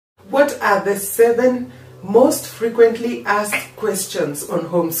What are the 7 most frequently asked questions on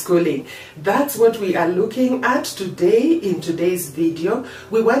homeschooling? That's what we are looking at today in today's video.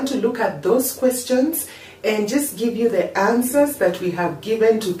 We want to look at those questions and just give you the answers that we have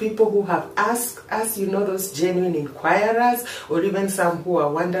given to people who have asked us, those genuine inquirers, or even some who are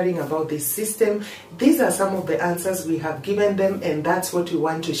wondering about this system. These are some of the answers we have given them, and that's what we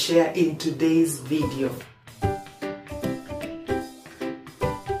want to share in today's video.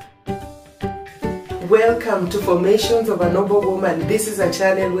 Welcome to Formations of a Noble Woman. This is a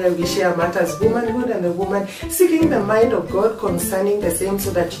channel where we share matters womanhood and the woman, seeking the mind of God concerning the same,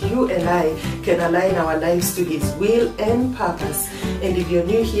 so that you and I can align our lives to His will and purpose. And if you're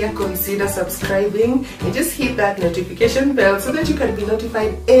new here, consider subscribing and just hit that notification bell so that you can be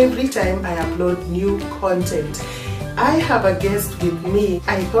notified every time I upload new content. I have a guest with me.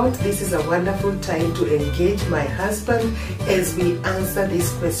 I thought this is a wonderful time to engage my husband as we answer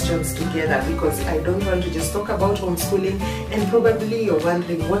these questions together, because I don't want to just talk about homeschooling and probably you're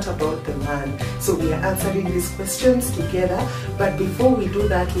wondering, what about the man? So we are answering these questions together. But before we do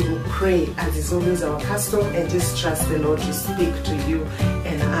that, we will pray, as is always our custom, and just trust the Lord to speak to you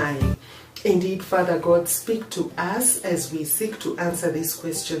and I. Indeed, Father God, speak to us as we seek to answer these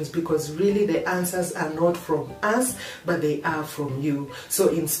questions, because really the answers are not from us, but they are from you. So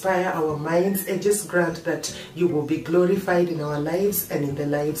inspire our minds and just grant that you will be glorified in our lives and in the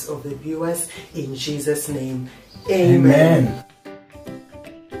lives of the viewers. In Jesus' name, amen.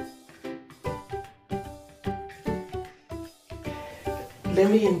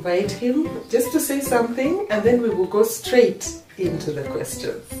 Let me invite him just to say something, and then we will go straight into the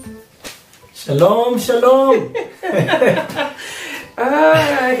questions. Shalom, shalom. He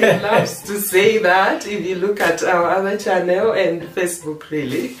loves to say that. If you look at our other channel and Facebook,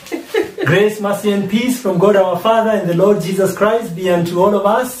 really. Grace, mercy, and peace from God our Father and the Lord Jesus Christ be unto all of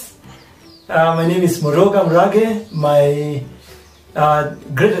us. My name is Moroga Murage. My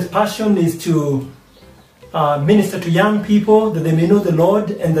greatest passion is to minister to young people, that they may know the Lord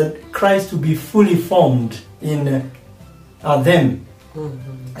and that Christ will be fully formed in them.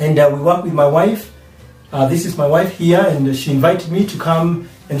 Mm-hmm. And we work with my wife. This is my wife here, and she invited me to come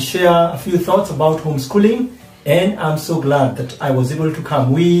and share a few thoughts about homeschooling, and I'm so glad that I was able to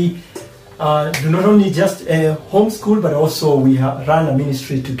come. We do not only just homeschool, but also we run a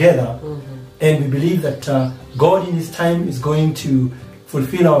ministry together. Mm-hmm. And we believe that God in His time is going to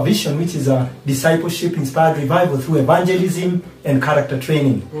fulfill our vision, which is a discipleship-inspired revival through evangelism and character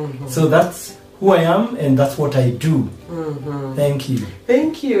training. Mm-hmm. So that's who I am, and that's what I do. Mm-hmm. Thank you.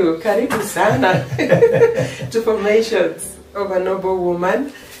 Thank you. Karibu sana to Formations of a Noble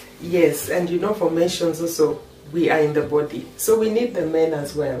Woman. Yes, and formations also, we are in the body. So we need the men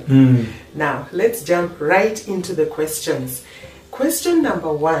as well. Mm. Now, let's jump right into the questions. Question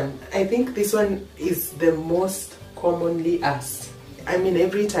number 1, I think this one is the most commonly asked. I mean,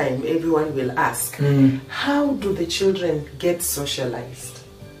 every time everyone will ask, how do the children get socialized?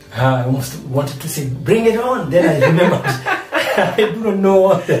 I almost wanted to say, bring it on. Then I remembered. I do not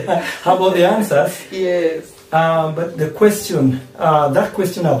know how about the answers. Yes. But the question, that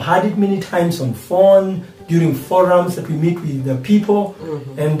question, I've had it many times on phone, during forums that we meet with the people.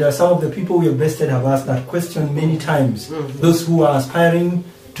 Mm-hmm. And some of the people we have vested have asked that question many times. Mm-hmm. Those who are aspiring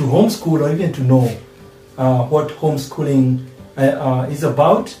to homeschool or even to know what homeschooling is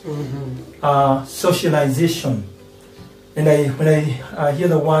about. Mm-hmm. Socialization. And when I hear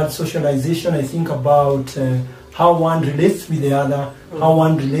the word socialization, I think about how one relates with the other, mm-hmm. how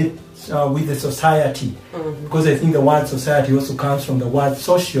one relates with the society. Mm-hmm. Because I think the word society also comes from the word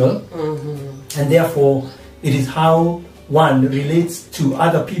social, mm-hmm. and therefore it is how one relates to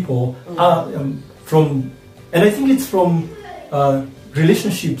other people. Mm-hmm. And I think it's from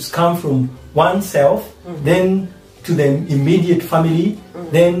relationships come from oneself, mm-hmm. then to the immediate family, mm-hmm.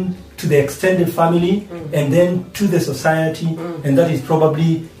 then to the extended family, mm-hmm. and then to the society, mm-hmm. and that is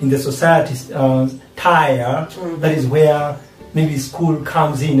probably in the society's tire. Mm-hmm. That is where maybe school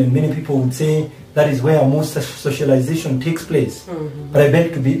comes in, and many people would say that is where most socialization takes place. Mm-hmm. But I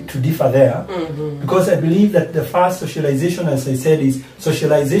beg to differ there, mm-hmm. because I believe that the first socialization, as I said, is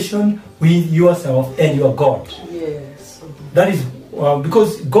socialization with yourself and your God. Yes. Mm-hmm. That is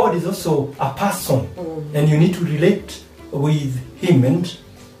because God is also a person, mm-hmm. and you need to relate with Him. And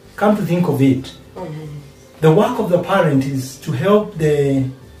come to think of it, mm-hmm. the work of the parent is to help the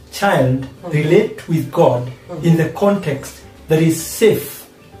child mm-hmm. relate with God, mm-hmm. in the context that is safe,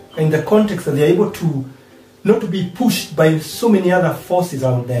 in the context that they are able to not to be pushed by so many other forces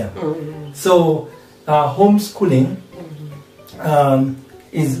out there. Mm-hmm. So homeschooling, mm-hmm.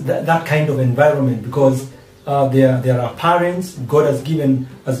 Is that kind of environment, because there are parents. God has given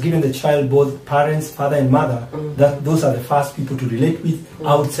the child both parents, father and mother. That those are the first people to relate with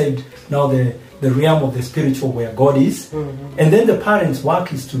outside now the realm of the spiritual where God is. And then the parents'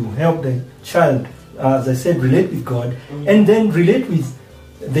 work is to help the child, as I said, relate with God, and then relate with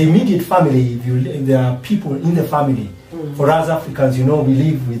the immediate family. If there are people in the family. For us Africans, we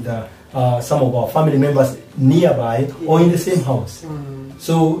live with some of our family members nearby or in the same house.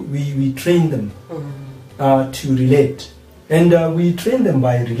 So we train them to relate, and we train them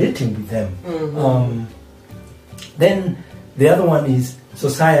by relating with them. Then the other one is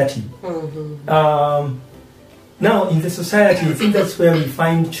society. Now in the society, I think that's where we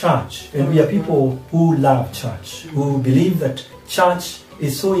find church, and we are people who love church, who believe that church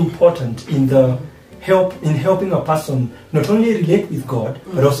is so important in helping a person not only relate with God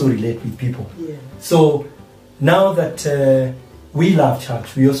but also relate with people. So now that we love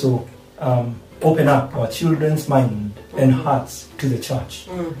church, we also open up our children's mind and hearts to the church.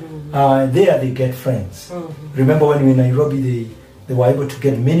 There they get friends. Remember when we were in Nairobi, they were able to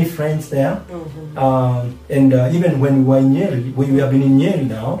get many friends there. And even when we were in Nyeri, we have been in Nyeri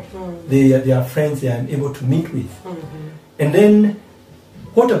now, they are friends they are able to meet with. And then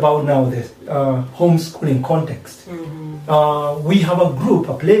what about now the homeschooling context? We have a group,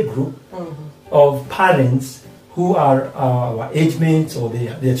 a play group of parents who are our age mates, or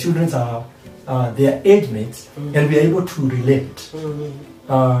their children are their age mates, and we are able to relate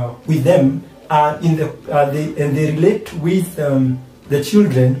with them. And they relate with the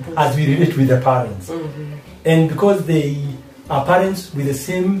children as we relate with the parents. And because they are parents with the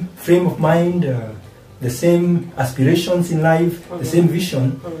same frame of mind, the same aspirations in life, the same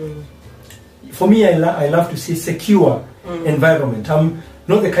vision. For me, I love to say secure environment. I'm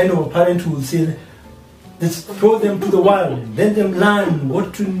not the kind of a parent who will say, let's throw them to the world, let them learn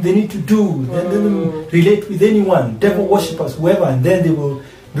what they need to do, let them relate with anyone, devil worshippers, whoever, and then they will,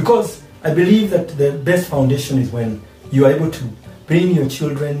 because I believe that the best foundation is when you are able to bring your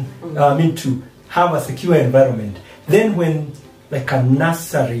children, to have a secure environment. Then when, like a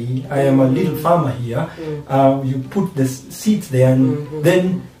nursery, I am a little farmer here, you put the seeds there, and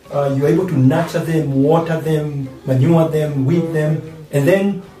then you're able to nurture them, water them, manure them, weed them, and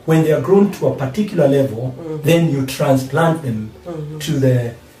then when they are grown to a particular level, then you transplant them to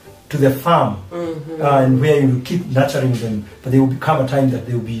the farm, and where you keep nurturing them, but there will become a time that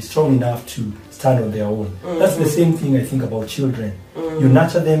they will be strong enough to stand on their own. That's the same thing I think about children. You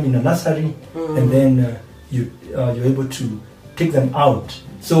nurture them in a nursery, and then you're able to take them out.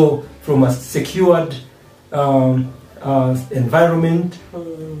 So from a secured environment,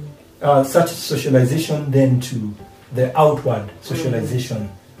 such socialization, then to the outward socialization,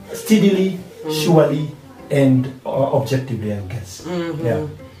 steadily, surely, and objectively, I guess.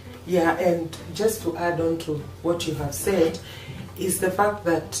 Yeah, and just to add on to what you have said, is the fact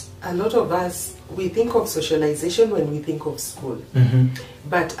that a lot of us, we think of socialization when we think of school.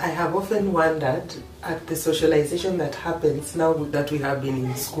 But I have often wondered at the socialization that happens now that we have been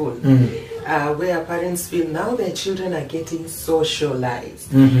in school, where parents feel now their children are getting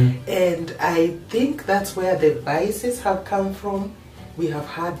socialized. And I think that's where the biases have come from. We have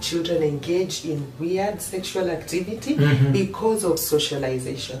had children engage in weird sexual activity because of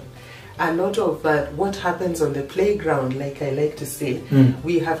socialization. A lot of what happens on the playground, like I like to say,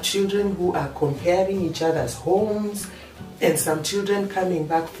 we have children who are comparing each other's homes, and some children coming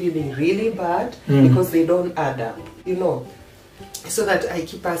back feeling really bad because they don't add up, So that I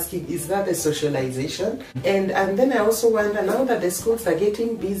keep asking, is that the socialization? And then I also wonder, now that the schools are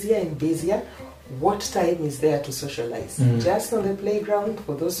getting busier and busier, what time is there to socialize? Just on the playground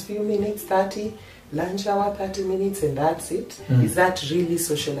for those few minutes, 30, lunch hour 30 minutes, and that's it? Is that really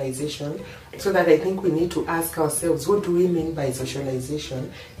socialization? So that I think we need to ask ourselves, what do we mean by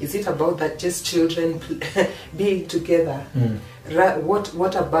socialization? Is it about that just children being together?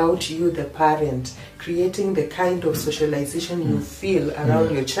 What about you, the parent, creating the kind of socialization you feel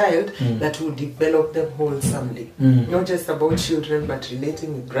around your child that will develop them wholesomely? Not just about children, but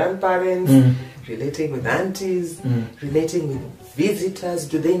relating with grandparents, relating with aunties, relating with visitors.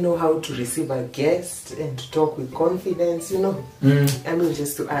 Do they know how to receive a guest and to talk with confidence? I mean,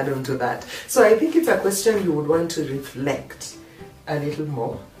 just to add on to that. So I think it's a question you would want to reflect a little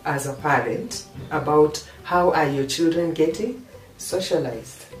more as a parent about how are your children getting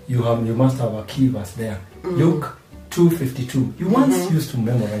socialized. You must have a key verse there. Luke 2:52. You once used to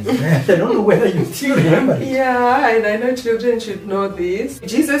memorize it. I don't know whether you still remember it. Yeah, and I know children should know this.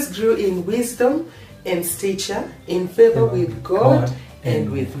 Jesus grew in wisdom and stature, in favor with God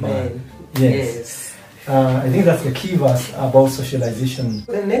and with men. Yes. I think that's the key verse about socialization.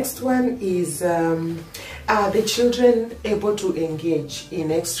 The next one is, are the children able to engage in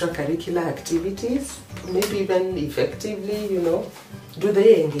extracurricular activities? Maybe even effectively, do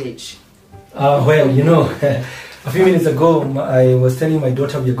they engage? Well, a few minutes ago, I was telling my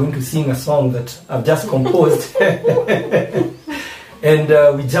daughter we are going to sing a song that I've just composed.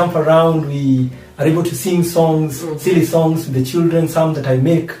 And we jump around, we are able to sing songs, silly songs with the children, some that I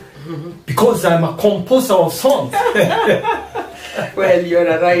make, because I'm a composer of songs. Well, you're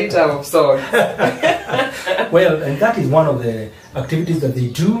a writer of songs. Well, and that is one of the activities that they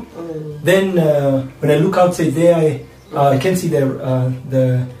do. Then when I look outside there, I can see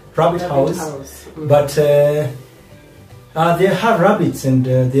the rabbit house. But they have rabbits, and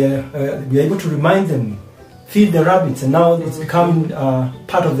we're able to remind them, feed the rabbits, and now it's becoming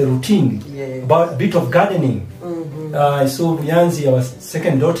part of the routine. Yes. About a bit of gardening. I saw Yanzi, our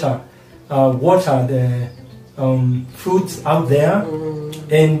second daughter, water the fruits out there,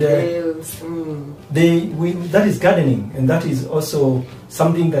 and that is gardening, and that is also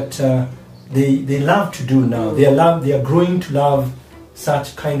something that they love to do now. They are growing to love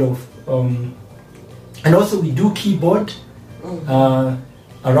such kind of, and also we do keyboard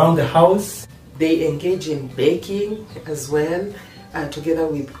around the house. They engage in baking as well, together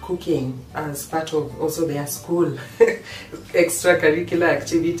with cooking as part of also their school extracurricular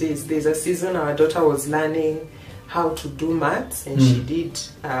activities. There's a season our daughter was learning how to do maths, and she did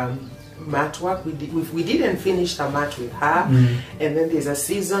math work. We didn't finish the math with her, and then there's a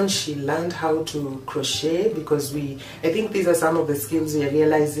season she learned how to crochet, because I think these are some of the skills we are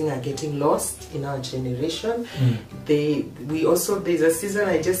realizing are getting lost in our generation. There's a season,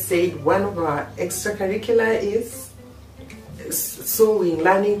 I just said, one of our extracurricular is sewing,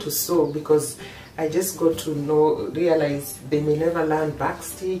 learning to sew, because I just got to realize they may never learn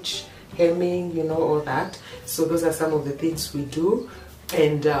backstitch, hemming, all that. So those are some of the things we do.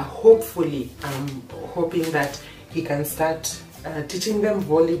 And hopefully, I'm hoping that he can start teaching them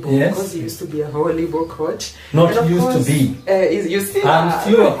volleyball, because he used to be a volleyball coach. Not used to be. You still I'm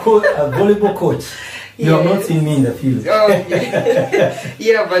still a volleyball coach. You have not seen me in the field. Oh, yeah.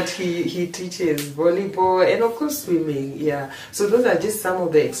 Yeah, but he teaches volleyball and of course swimming. Yeah. So those are just some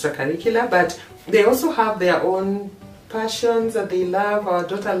of the extracurricular, but they also have their own passions that they love. Our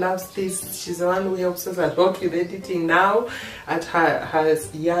daughter loves this. She's the one who helps us a lot with editing now. At her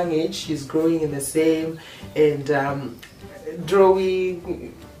young age, she's growing in the same, and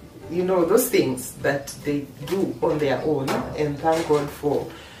drawing, those things that they do on their own. And thank God for,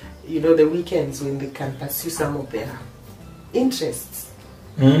 the weekends when they can pursue some of their interests.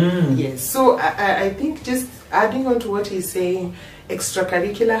 Yes. So I think, just adding on to what he's saying,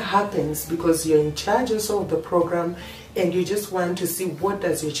 extracurricular happens because you're in charge also of the program, and you just want to see what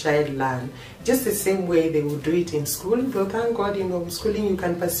does your child learn. Just the same way they would do it in school. Though thank God in homeschooling you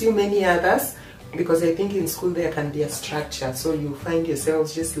can pursue many others, because I think in school there can be a structure. So you find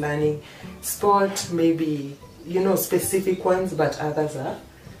yourselves just learning sport, maybe, specific ones, but others are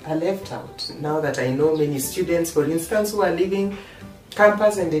left out. Now that I know many students, for instance, who are leaving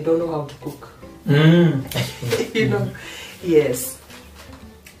campus and they don't know how to cook. Yes.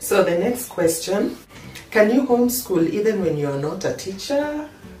 So the next question, can you homeschool even when you're not a teacher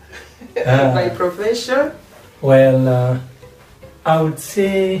by profession? Well, I would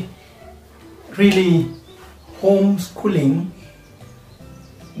say really homeschooling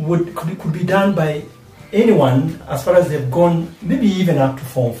could be done by anyone as far as they've gone, maybe even up to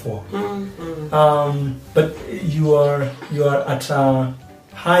Form 4. But you are at a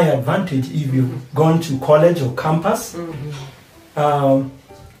high advantage if you've gone to college or campus,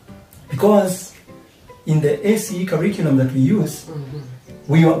 because in the ACE curriculum that we use,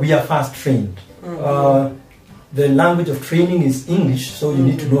 we are fast trained. The language of training is English, so you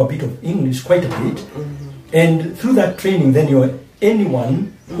need to know a bit of English, quite a bit. And through that training, then you're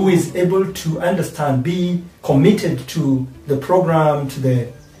anyone who is able to understand, be committed to the program, to the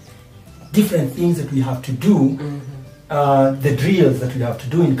different things that we have to do, the drills that we have to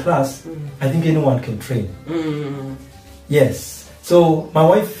do in class. I think anyone can train. Yes. So my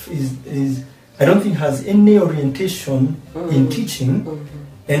wife is I don't think has any orientation in teaching,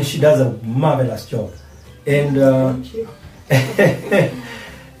 and she does a marvelous job. And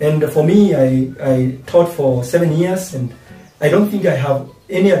and for me, I taught for 7 years, and I don't think I have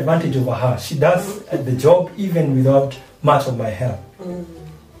any advantage over her. She does the job even without much of my help.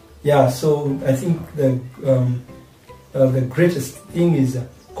 Yeah, so I think the greatest thing is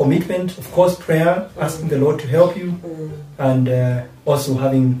commitment, of course, prayer, asking the Lord to help you, and also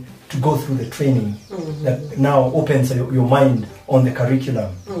having to go through the training that now opens your mind on the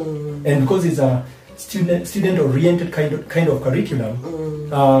curriculum. And because it's student-oriented kind of curriculum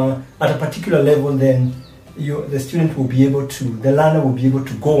at a particular level, then the student will be able to, the learner will be able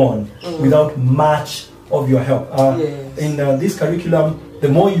to go on without much of your help. In this curriculum, the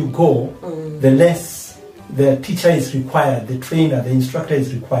more you go, the less the teacher is required, the trainer, the instructor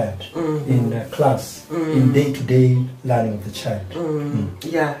is required in class, in day-to-day learning of the child.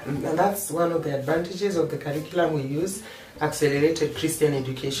 Yeah, and that's one of the advantages of the curriculum we use, accelerated Christian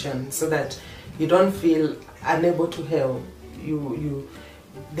education, so that you don't feel unable to help.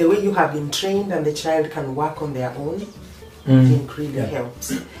 The way you have been trained and the child can work on their own, it really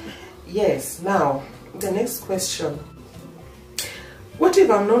helps. Yes, now, the next question. What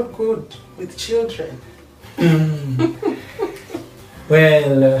if I'm not good with children?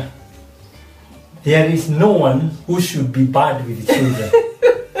 Well, there is no one who should be bad with children.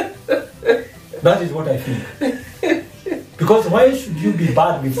 That is what I think. Because why should you be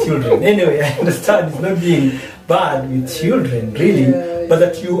bad with children? Anyway, I understand it's not being bad with children, really, but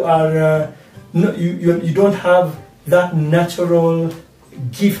that you are, you don't have that natural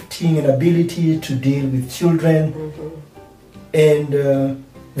gifting and ability to deal with children, and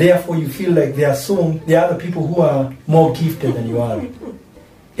therefore you feel like there are other people who are more gifted than you are.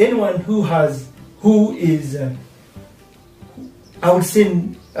 Anyone who is, I would say,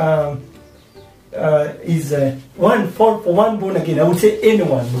 for one born again, I would say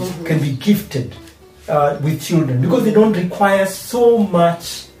anyone can be gifted with children, because they don't require so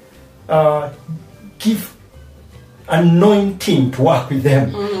much gift anointing to work with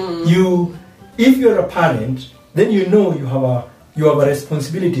them. If you're a parent, then you know you have a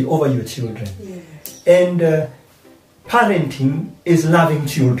responsibility over your children. Yes. And parenting is loving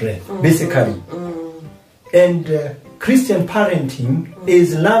children, basically. And Christian parenting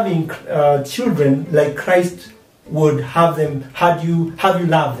is loving children like Christ would have you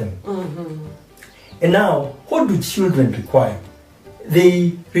love them. And now, what do children require?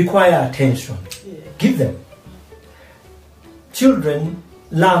 They require attention. Give them. Children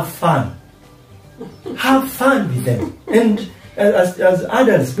love fun. Have fun with them. And as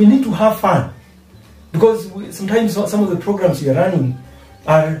adults, we need to have fun. Because sometimes some of the programs we are running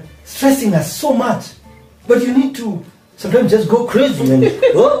are stressing us so much. But you need to sometimes just go crazy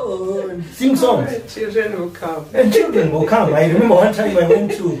and sing songs. Children will come. And children will come. I remember one time I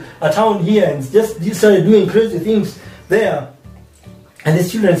went to a town here and just started doing crazy things there. And the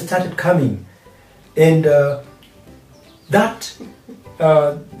children started coming. And that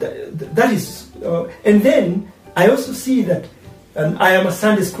is... and then I also see that I am a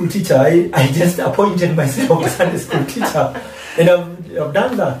Sunday school teacher. I just appointed myself a Sunday school teacher. And I've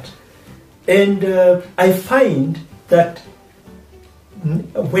done that. And I find that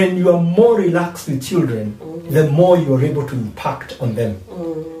when you are more relaxed with children, the more you are able to impact on them.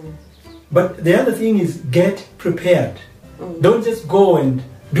 But the other thing is, get prepared. Don't just go and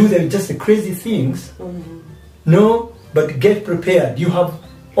do just the crazy things. No, but get prepared. You have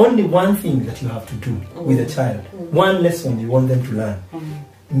only one thing that you have to do with a child. One lesson you want them to learn.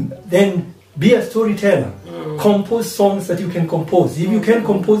 Then be a storyteller. Compose songs that you can compose. If you can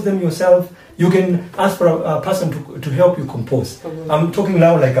compose them yourself, you can ask for a person to help you compose. I'm talking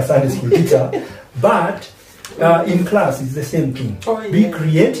now like a Sunday school teacher, but in class it's the same thing. Be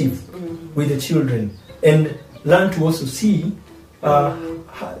creative with the children and learn to also see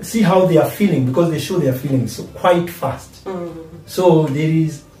how they are feeling, because they show their feelings quite fast. So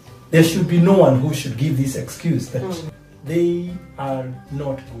there should be no one who should give this excuse that they are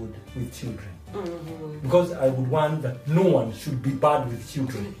not good with children. Because I would want that no one should be bad with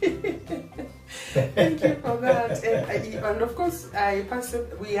children. Thank you for that. And of course,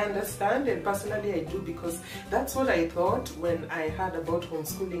 we understand, and personally I do, because that's what I thought when I heard about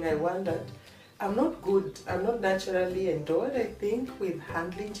homeschooling. I wondered, I'm not naturally endowed, I think, with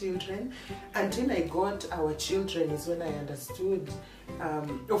handling children. Until I got our children is when I understood.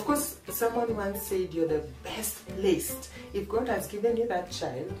 Of course, someone once said you're the best placed. If God has given you that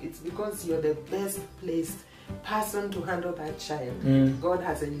child, it's because you're the best placed person to handle that child. God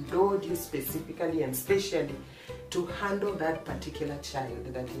has endowed you specifically and specially to handle that particular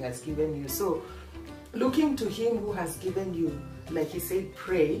child that He has given you. So, looking to Him who has given you, like He said,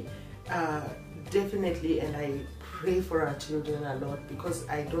 pray. Definitely, and I pray for our children a lot, because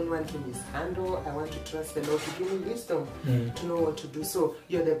I don't want to mishandle. I want to trust the Lord to give me wisdom to know what to do. So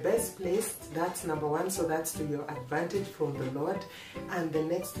you're the best placed. That's number one. So that's to your advantage from the Lord. And the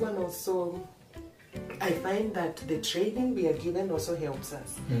next one also, I find that the training we are given also helps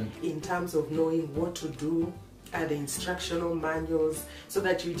us in terms of knowing what to do the instructional manuals, so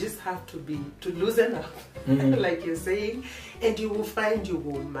that you just have to loosen up, like you're saying, and you will find you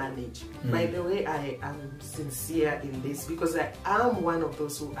will manage. By the way, I am sincere in this, because I am one of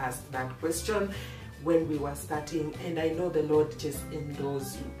those who asked that question when we were starting, and I know the Lord just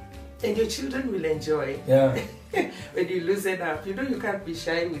endorses you. And your children will enjoy. Yeah. When you loosen up, you know, you can't be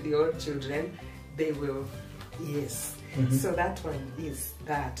shy with your children. They will, yes. So that one is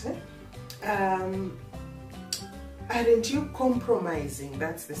that. Aren't you compromising?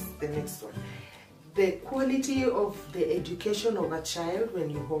 That's the next one. The quality of the education of a child when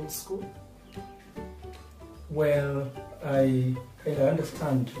you homeschool? Well, I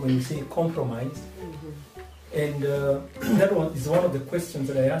understand when you say compromise. And that one is one of the questions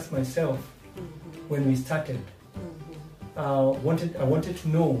that I asked myself when we started. I wanted to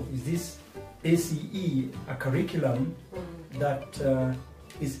know, is this ACE a curriculum that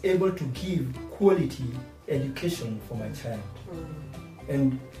is able to give quality education for my child?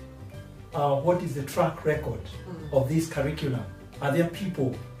 And what is the track record of this curriculum? Are there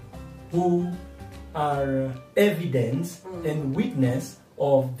people who are evidence and witness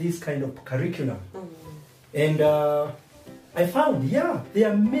of this kind of curriculum? And I found, yeah, there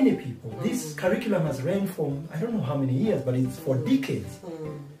are many people. This curriculum has ran from, I don't know how many years, but it's for decades.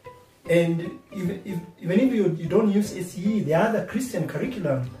 And even if you don't use ACE, there are other Christian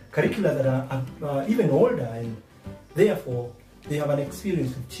curricula that are even older, and therefore they have an experience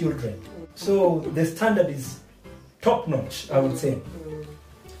with children. So the standard is top-notch, I would say.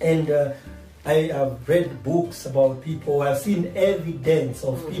 And I have read books about people, I've seen evidence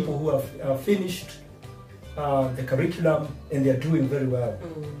of people who have finished the curriculum and they're doing very well.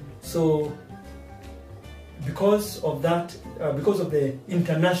 So because of that, because of the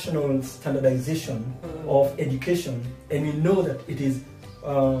international standardization of education, and we know that it is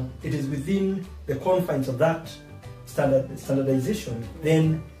within the confines of that standardization,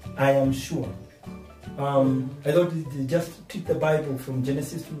 then I am sure. I thought they just took the Bible from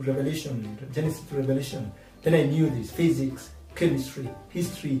Genesis to Revelation, then I knew this: physics, chemistry,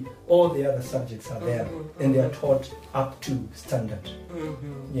 history, all the other subjects are there, and they are taught up to standard.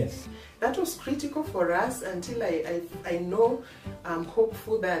 Yes. That was critical for us until I know, I'm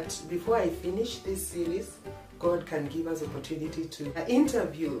hopeful that before I finish this series, God can give us opportunity to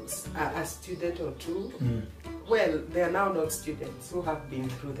interview a student or two. Well, they are now not students who have been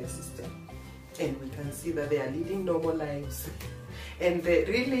through the system, and we can see that they are leading normal lives. And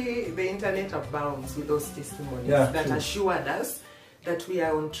the internet abounds with those testimonies that assured us that we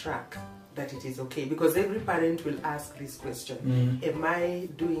are on track, that it is okay. Because every parent will ask this question: am I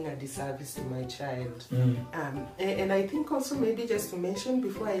doing a disservice to my child? And I think also, maybe just to mention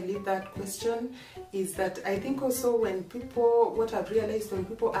before I leave that question, is that I think also when people, what I've realized, when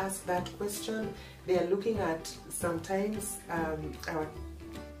people ask that question, they are looking at sometimes our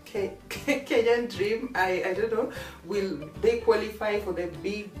Kenyan dream. I don't know, will they qualify for the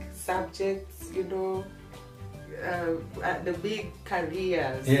big subjects, you know, the big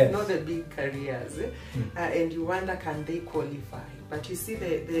careers, not the big careers, and you wonder, can they qualify? But you see,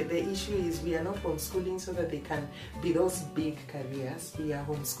 the issue is we are not homeschooling so that they can be those big careers. We are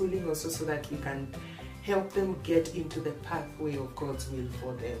homeschooling also so that we can help them get into the pathway of God's will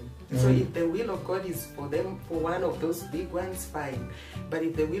for them. So if the will of God is for them for one of those big ones, fine. But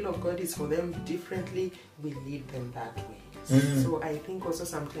if the will of God is for them differently, we lead them that way. So I think also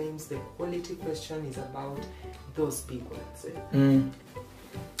sometimes the quality question is about those big ones.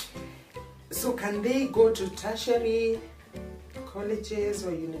 So can they go to tertiary colleges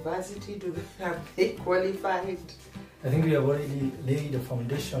or university? Have they qualified? I think we have already laid a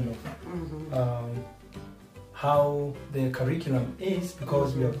foundation of how the curriculum is,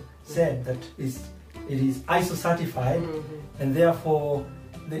 because we have said that it is ISO certified, and therefore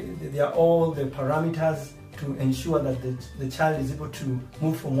there are all the parameters to ensure that the child is able to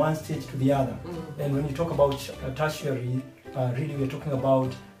move from one stage to the other. And when you talk about tertiary, really we're talking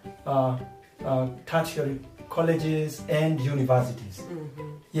about tertiary colleges and universities.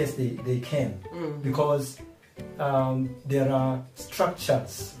 Yes, they can, because there are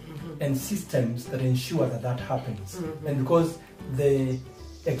structures and systems that ensure that happens. And because the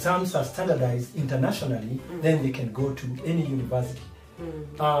exams are standardized internationally, then they can go to any university.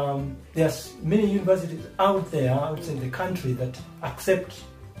 There's many universities out there, outside the country, that accept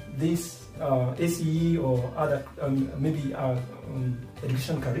this ACE or other maybe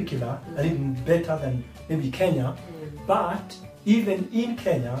education curricula a little better than maybe Kenya. But even in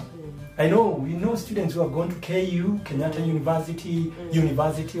Kenya, we know students who have gone to KU, Kenyatta University,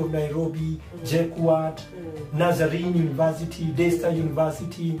 University of Nairobi, JKUAT, Nazarene University, Daystar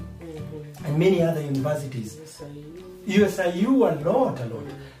University, and many other universities. USIU a lot.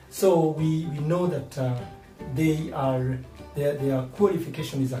 So we know that their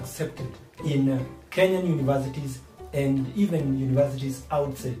qualification is accepted in Kenyan universities and even universities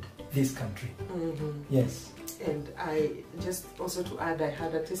outside this country. Yes. And I just also to add, I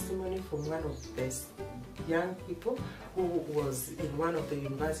had a testimony from one of the young people who was in one of the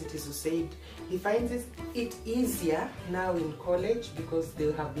universities who said he finds it easier now in college because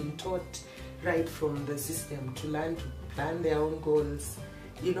they have been taught right from the system to learn to plan their own goals,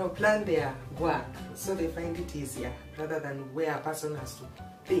 plan their work. So they find it easier rather than where a person has to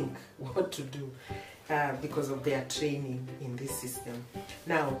think what to do because of their training in this system.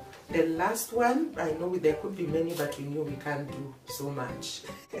 Now, the last one, I know there could be many, but we know we can't do so much.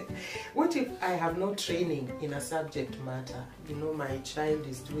 What if I have no training in a subject matter? My child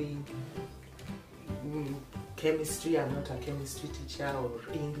is doing chemistry, I'm not a chemistry teacher, or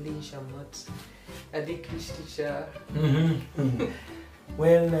English, I'm not an English teacher.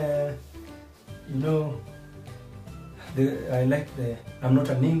 Well, I'm not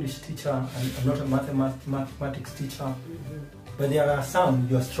an English teacher, I'm not a mathematics teacher, but there are some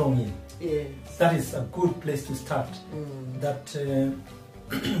you are strong in. Yes. That is a good place to start. That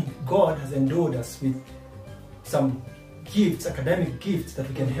God has endowed us with some gifts, academic gifts that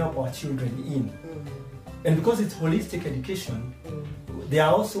we can help our children in. And because it's holistic education, there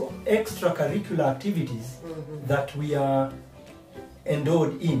are also extracurricular activities that we are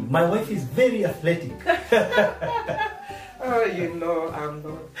endowed in. My wife is very athletic. Oh, I'm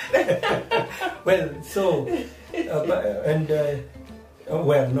not. Well, so,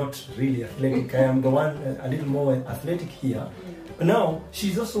 not really athletic. I am the one a little more athletic here. But now,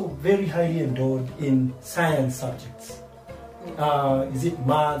 she's also very highly endowed in science subjects. Is it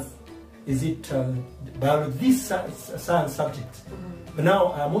math? Is it biology? These science subjects. But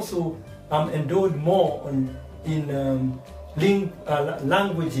now, I'm endowed more in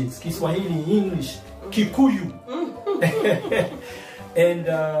languages, Kiswahili, English, Kikuyu, and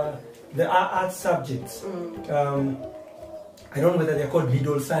the art subjects. I don't know whether they're called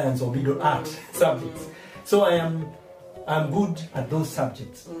middle science or middle art subjects. So I'm good at those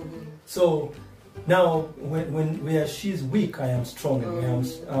subjects. So now where she's weak, I am strong,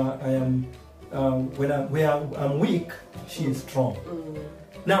 and where I'm weak, she is strong.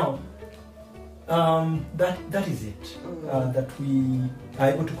 Now. That is it. That we are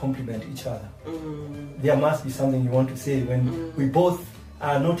able to complement each other. There must be something you want to say when we both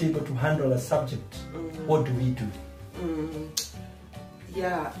are not able to handle a subject. What do we do?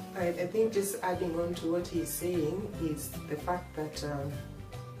 Yeah, I think just adding on to what he's saying is the fact that,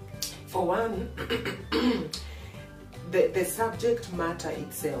 for one, the subject matter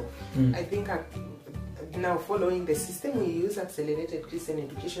itself. I think now following the system we use, Accelerated Christian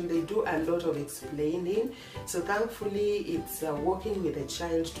Education, they do a lot of explaining. So thankfully it's working with a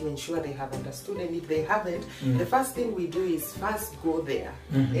child to ensure they have understood, and if they haven't, the first thing we do is first go there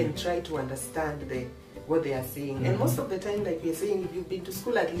and try to understand what they are saying. And most of the time, like we're saying, if you've been to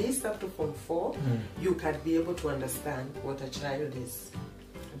school at least up to Form 4, you can be able to understand what a child is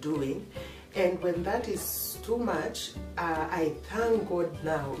doing. And when that is too much, I thank God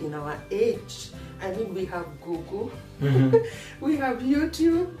now in our age. I mean, we have Google, we have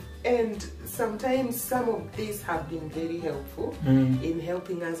YouTube, and sometimes some of these have been very helpful in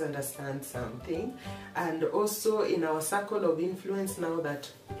helping us understand something. And also in our circle of influence now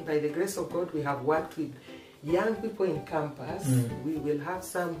that by the grace of God we have worked with young people in campus, we will have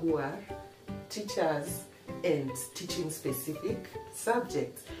some who are teachers and teaching specific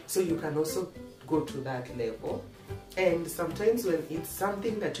subjects. So you can also go to that level. And sometimes when it's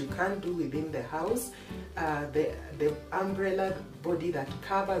something that you can't do within the house, the umbrella body that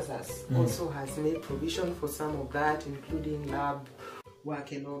covers us also has made provision for some of that, including lab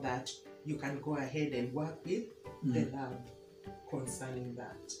work and all that. You can go ahead and work with the lab concerning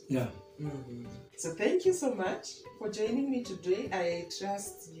that. Yeah. So thank you so much for joining me today. I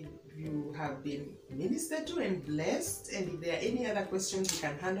trust you have been ministered to and blessed. And if there are any other questions, you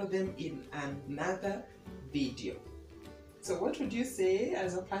can handle them in another video. So what would you say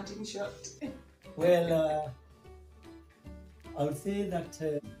as a parting shot? Well, I would say that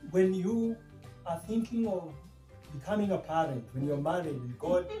when you are thinking of becoming a parent, when you're married and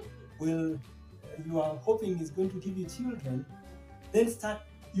God you are hoping is going to give you children, then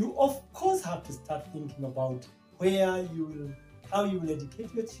you of course have to start thinking about how you will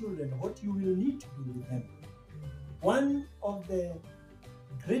educate your children, what you will need to do with them. One of the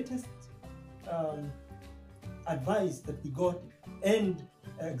greatest advice that we got and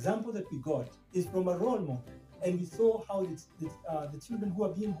example that we got is from a role model. and we saw how the children who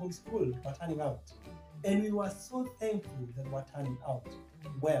are being homeschooled were turning out. And we were so thankful that they were turning out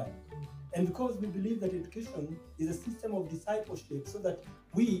well. And because we believe that education is a system of discipleship, so that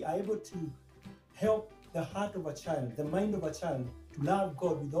we are able to help the heart of a child, the mind of a child, to love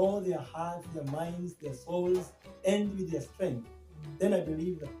God with all their hearts, their minds, their souls, and with their strength, then I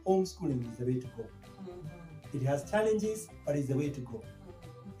believe that homeschooling is the way to go. It has challenges, but it's the way to go.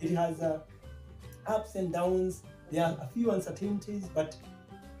 It has ups and downs. There are a few uncertainties, but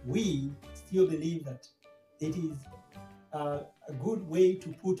we still believe that it is a good way to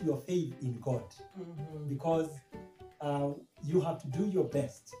put your faith in God, because you have to do your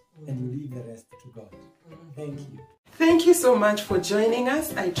best and you leave the rest to God. Thank you. Thank you so much for joining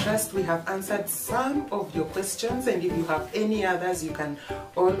us. I trust we have answered some of your questions, and if you have any others, you can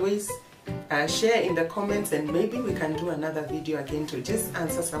always share in the comments, and maybe we can do another video again to just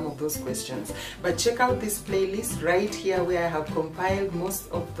answer some of those questions. But check out this playlist right here, where I have compiled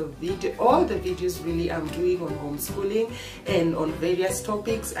most of the all the videos really I'm doing on homeschooling and on various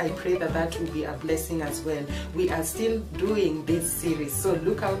topics. I pray that that will be a blessing as well. We are still doing this series, so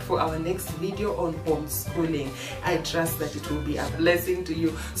look out for our next video on homeschooling. I trust that it will be a blessing to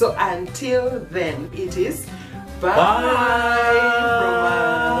you. So until then, it is bye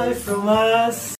from us.